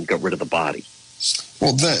dismembered and then got rid of the body.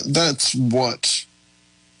 Well, that's what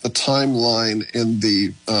the timeline in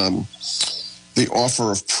the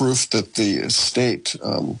offer of proof that the state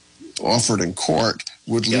offered in court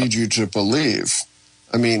would lead you to believe.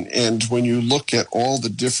 I mean, and when you look at all the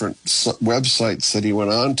different websites that he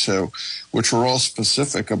went on to, which were all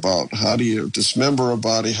specific about how do you dismember a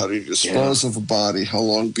body, how do you dispose of a body, how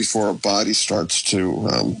long before a body starts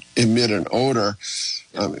to emit an odor,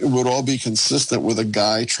 it would all be consistent with a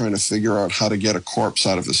guy trying to figure out how to get a corpse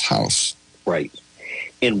out of his house. Right.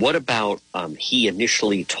 And what about he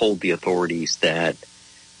initially told the authorities that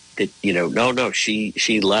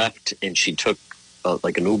she left and she took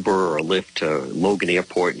like an Uber or a Lyft to Logan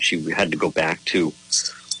Airport, and she had to go back to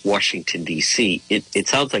Washington, D.C. It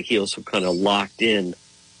sounds like he also kind of locked in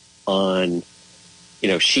on,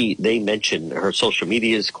 they mentioned her social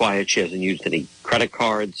media is quiet. She hasn't used any credit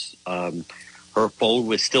cards. Her phone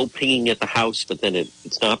was still pinging at the house, but then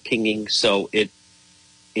it's not pinging. So it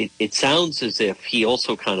sounds as if he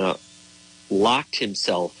also kind of locked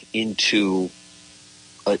himself into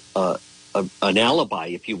an alibi,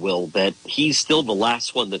 if you will, that he's still the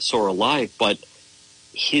last one that saw her alive, but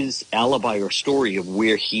his alibi or story of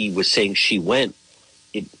where he was saying she went,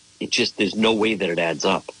 it just, there's no way that it adds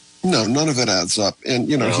up. No, none of it adds up. And,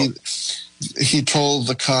 he told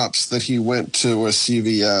the cops that he went to a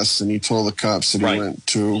CVS, and he told the cops that he went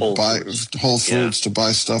to Whole Foods to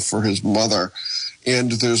buy stuff for his mother.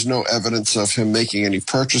 And there's no evidence of him making any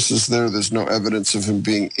purchases there. There's no evidence of him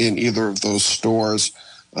being in either of those stores.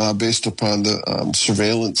 Based upon the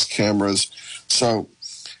surveillance cameras. So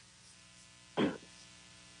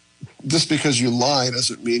just because you lie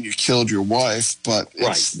doesn't mean you killed your wife, but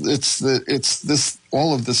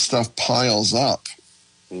all of this stuff piles up.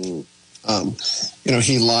 He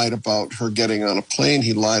lied about her getting on a plane.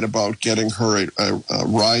 He lied about getting her a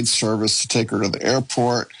ride service to take her to the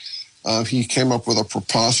airport. He came up with a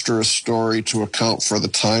preposterous story to account for the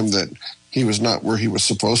time that he was not where he was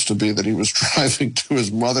supposed to be, that he was driving to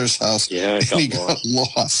his mother's house, and he got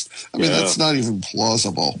lost. I mean, that's not even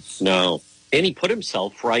plausible. No. And he put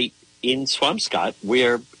himself right in Swampscott,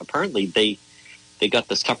 where apparently they got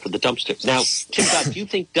the stuff for the dumpster. Now, Tim Dodd, do you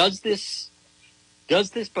think, does this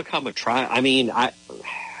become a trial? I mean,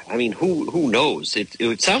 who knows?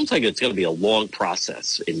 It sounds like it's going to be a long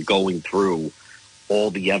process in going through all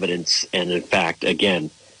the evidence. And in fact,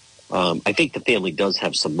 again, I think the family does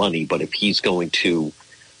have some money, but if he's going to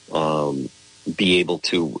be able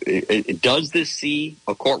to, does this see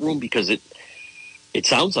a courtroom? Because it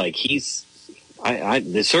sounds like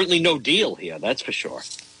there's certainly no deal here. That's for sure.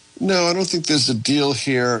 No, I don't think there's a deal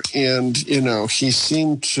here. And, he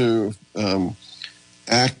seemed to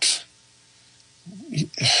act,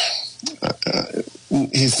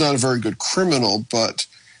 he's not a very good criminal, but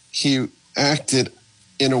he acted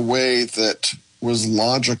in a way that was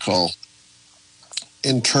logical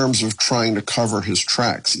in terms of trying to cover his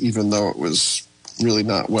tracks, even though it was really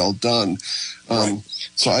not well done.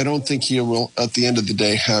 So I don't think he will, at the end of the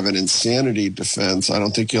day, have an insanity defense. I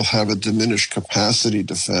don't think he'll have a diminished capacity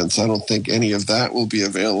defense. I don't think any of that will be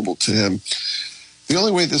available to him. The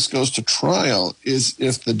only way this goes to trial is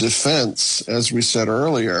if the defense, as we said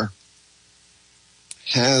earlier,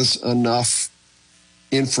 has enough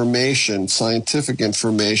information, scientific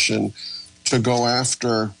information, to go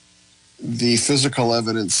after the physical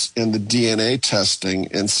evidence and the DNA testing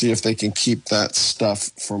and see if they can keep that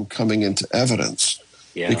stuff from coming into evidence.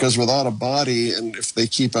 Yeah. Because without a body, and if they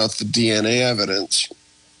keep out the DNA evidence,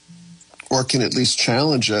 or can at least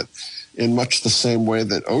challenge it in much the same way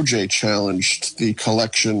that O.J. challenged the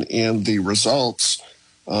collection and the results,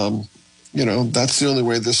 that's the only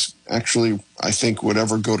way this actually, I think, would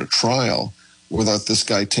ever go to trial without this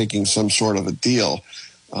guy taking some sort of a deal.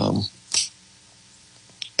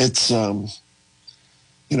 It's,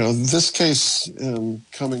 this case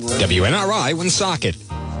coming right... WNRI Woonsocket.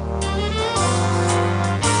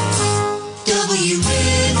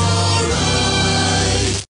 WNRI.